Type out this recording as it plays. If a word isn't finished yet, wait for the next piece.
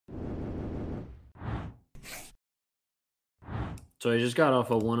So I just got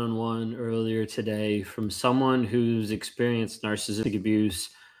off a one-on-one earlier today from someone who's experienced narcissistic abuse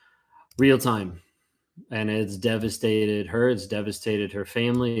real time, and it's devastated her, it's devastated her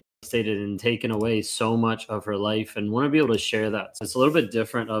family, it's devastated and taken away so much of her life, and want to be able to share that. So it's a little bit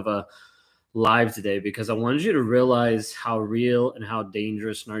different of a live today because I wanted you to realize how real and how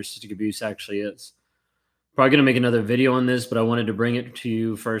dangerous narcissistic abuse actually is. Probably going to make another video on this, but I wanted to bring it to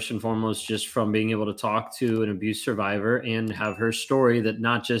you first and foremost, just from being able to talk to an abuse survivor and have her story that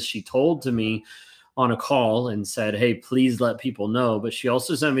not just she told to me on a call and said, "Hey, please let people know," but she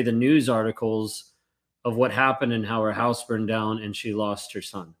also sent me the news articles of what happened and how her house burned down and she lost her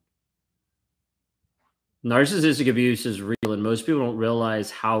son. Narcissistic abuse is real, and most people don't realize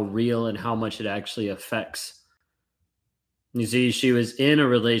how real and how much it actually affects. You see, she was in a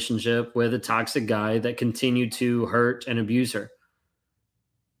relationship with a toxic guy that continued to hurt and abuse her.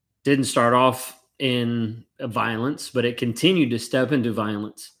 Didn't start off in violence, but it continued to step into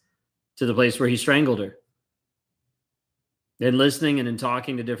violence to the place where he strangled her. And listening and in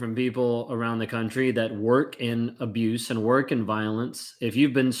talking to different people around the country that work in abuse and work in violence, if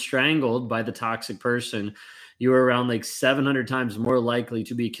you've been strangled by the toxic person, you are around like 700 times more likely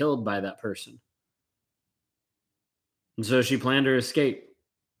to be killed by that person. And so she planned her escape.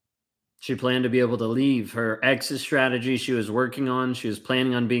 She planned to be able to leave. Her exit strategy she was working on, she was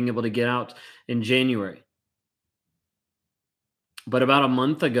planning on being able to get out in January. But about a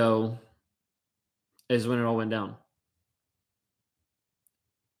month ago is when it all went down.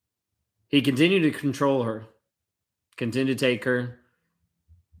 He continued to control her, continued to take her,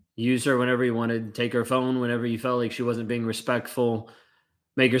 use her whenever he wanted, take her phone whenever he felt like she wasn't being respectful,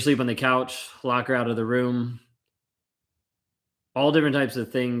 make her sleep on the couch, lock her out of the room. All different types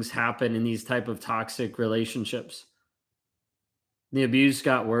of things happen in these type of toxic relationships. The abuse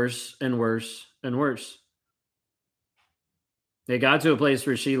got worse and worse and worse. It got to a place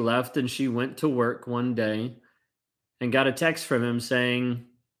where she left and she went to work one day and got a text from him saying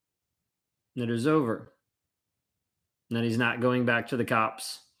that it was over, and that he's not going back to the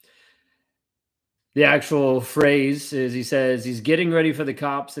cops. The actual phrase is he says he's getting ready for the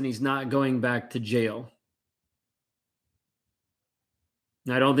cops and he's not going back to jail.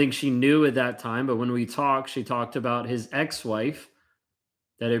 I don't think she knew at that time, but when we talked, she talked about his ex-wife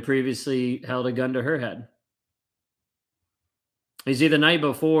that had previously held a gun to her head. You see, the night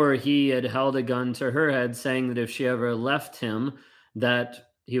before, he had held a gun to her head, saying that if she ever left him,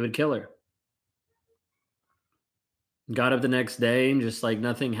 that he would kill her. Got up the next day, and just like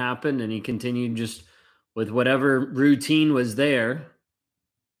nothing happened, and he continued just with whatever routine was there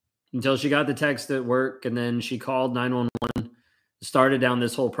until she got the text at work, and then she called 911. Started down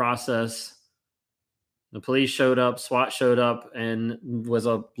this whole process. The police showed up, SWAT showed up, and was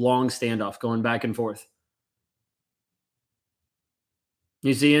a long standoff going back and forth.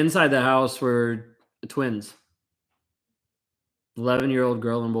 You see, inside the house were twins, 11-year-old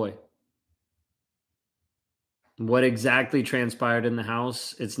girl and boy. What exactly transpired in the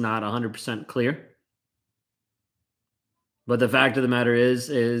house, it's not 100% clear. But the fact of the matter is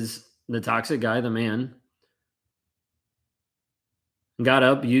the toxic guy, the man, got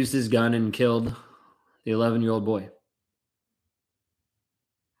up, used his gun, and killed the 11-year-old boy.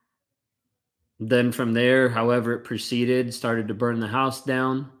 Then from there, however it proceeded, started to burn the house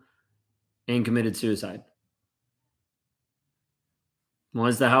down and committed suicide.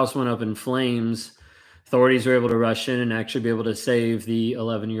 Once the house went up in flames, authorities were able to rush in and actually be able to save the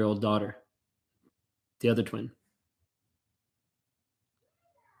 11-year-old daughter, the other twin.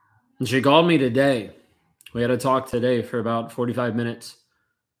 And she called me today. We had a talk today for about 45 minutes.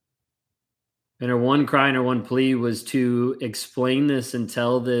 And her one cry and her one plea was to explain this and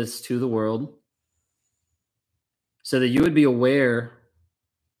tell this to the world so that you would be aware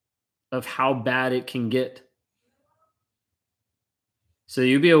of how bad it can get. So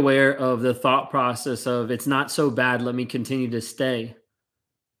you'd be aware of the thought process of, it's not so bad, let me continue to stay.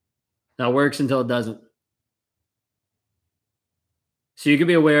 That works until it doesn't. So you can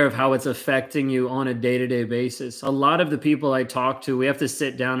be aware of how it's affecting you on a day-to-day basis. A lot of the people I talk to, we have to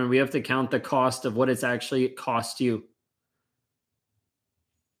sit down and we have to count the cost of what it's actually cost you.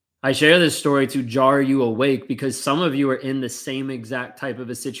 I share this story to jar you awake because some of you are in the same exact type of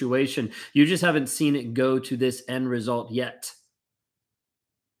a situation. You just haven't seen it go to this end result yet.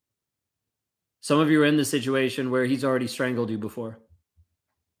 Some of you are in the situation where he's already strangled you before,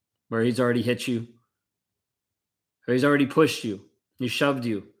 where he's already hit you, or he's already pushed you. He shoved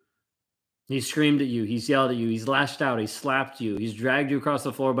you. He screamed at you. He's yelled at you. He's lashed out. He slapped you. He's dragged you across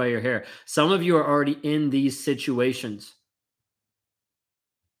the floor by your hair. Some of you are already in these situations.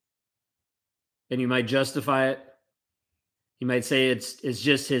 And you might justify it. You might say it's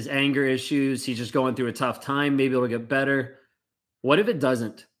just his anger issues. He's just going through a tough time. Maybe it'll get better. What if it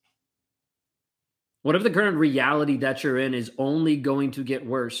doesn't? What if the current reality that you're in is only going to get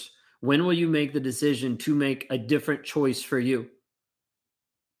worse? When will you make the decision to make a different choice for you?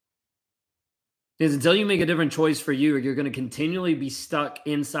 Because until you make a different choice for you, you're going to continually be stuck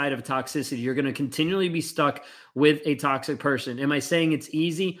inside of toxicity. You're going to continually be stuck with a toxic person. Am I saying it's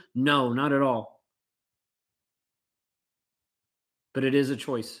easy? No, not at all. But it is a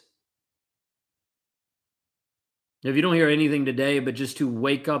choice. If you don't hear anything today, but just to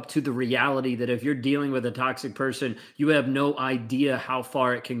wake up to the reality that if you're dealing with a toxic person, you have no idea how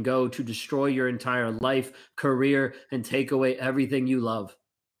far it can go to destroy your entire life, career, and take away everything you love.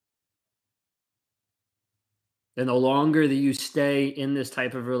 And the longer that you stay in this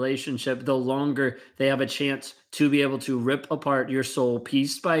type of relationship, the longer they have a chance to be able to rip apart your soul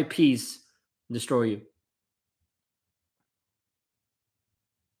piece by piece and destroy you.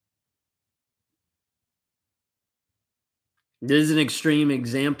 This is an extreme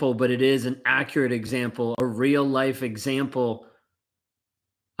example, but it is an accurate example, a real life example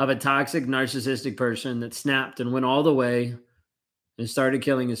of a toxic, narcissistic person that snapped and went all the way and started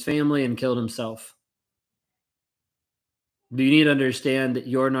killing his family and killed himself. Do you need to understand that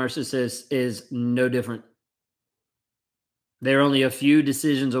your narcissist is no different? They're only a few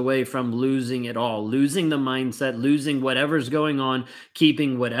decisions away from losing it all, losing the mindset, losing whatever's going on,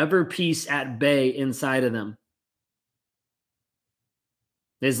 keeping whatever peace at bay inside of them.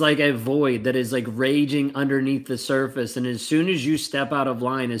 It's like a void that is like raging underneath the surface. And as soon as you step out of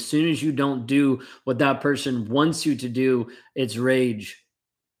line, as soon as you don't do what that person wants you to do, it's rage.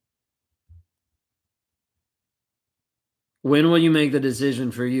 When will you make the decision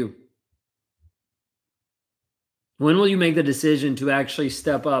for you? When will you make the decision to actually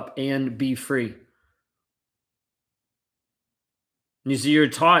step up and be free? You see, you're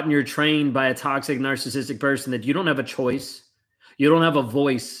taught and you're trained by a toxic, narcissistic person that you don't have a choice. You don't have a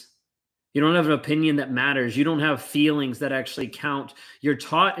voice. You don't have an opinion that matters. You don't have feelings that actually count. You're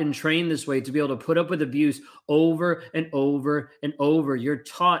taught and trained this way to be able to put up with abuse over and over and over. You're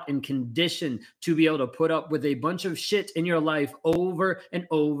taught and conditioned to be able to put up with a bunch of shit in your life over and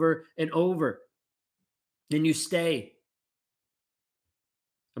over and over. And you stay.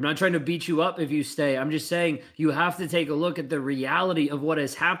 I'm not trying to beat you up if you stay. I'm just saying you have to take a look at the reality of what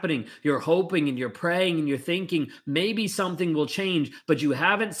is happening. You're hoping and you're praying and you're thinking maybe something will change, but you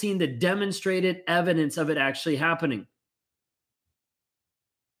haven't seen the demonstrated evidence of it actually happening.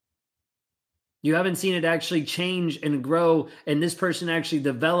 You haven't seen it actually change and grow and this person actually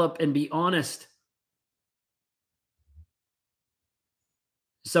develop and be honest.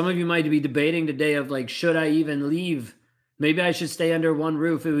 Some of you might be debating today of like, should I even leave? Maybe I should stay under one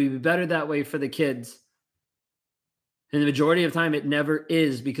roof. It would be better that way for the kids. And the majority of time, it never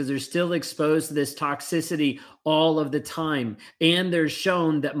is because they're still exposed to this toxicity all of the time. And they're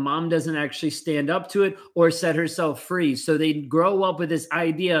shown that mom doesn't actually stand up to it or set herself free. So they grow up with this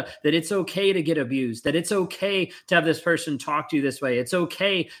idea that it's okay to get abused, that it's okay to have this person talk to you this way. It's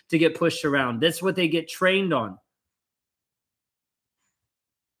okay to get pushed around. That's what they get trained on.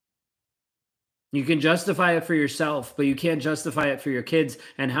 You can justify it for yourself, but you can't justify it for your kids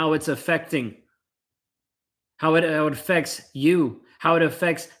and how it's affecting, how it affects you, how it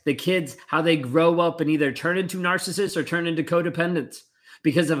affects the kids, how they grow up and either turn into narcissists or turn into codependents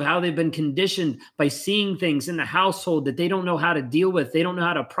because of how they've been conditioned by seeing things in the household that they don't know how to deal with. They don't know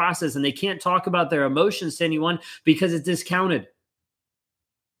how to process and they can't talk about their emotions to anyone because it's discounted.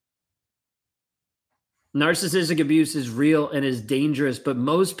 Narcissistic abuse is real and is dangerous, but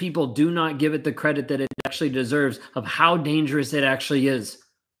most people do not give it the credit that it actually deserves of how dangerous it actually is.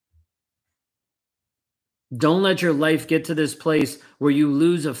 Don't let your life get to this place where you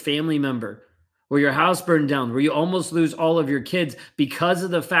lose a family member, where your house burned down, where you almost lose all of your kids because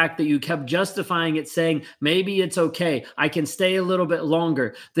of the fact that you kept justifying it, saying, maybe it's okay. I can stay a little bit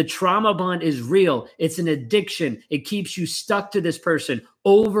longer. The trauma bond is real. It's an addiction. It keeps you stuck to this person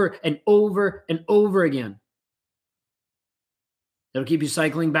over and over and over again. It'll keep you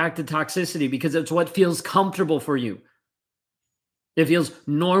cycling back to toxicity because it's what feels comfortable for you. It feels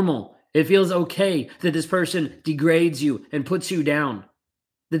normal. It feels okay that this person degrades you and puts you down.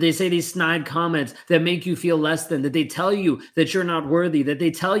 That they say these snide comments that make you feel less than, that they tell you that you're not worthy, that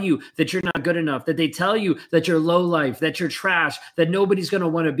they tell you that you're not good enough, that they tell you that you're low life, that you're trash, that nobody's going to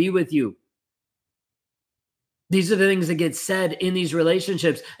want to be with you. These are the things that get said in these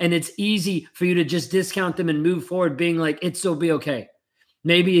relationships, and it's easy for you to just discount them and move forward being like, it'll be okay.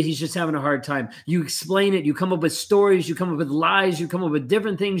 Maybe he's just having a hard time. You explain it, you come up with stories, you come up with lies, you come up with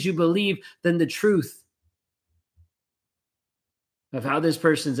different things you believe than the truth. of how this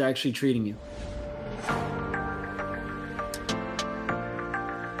person's actually treating you.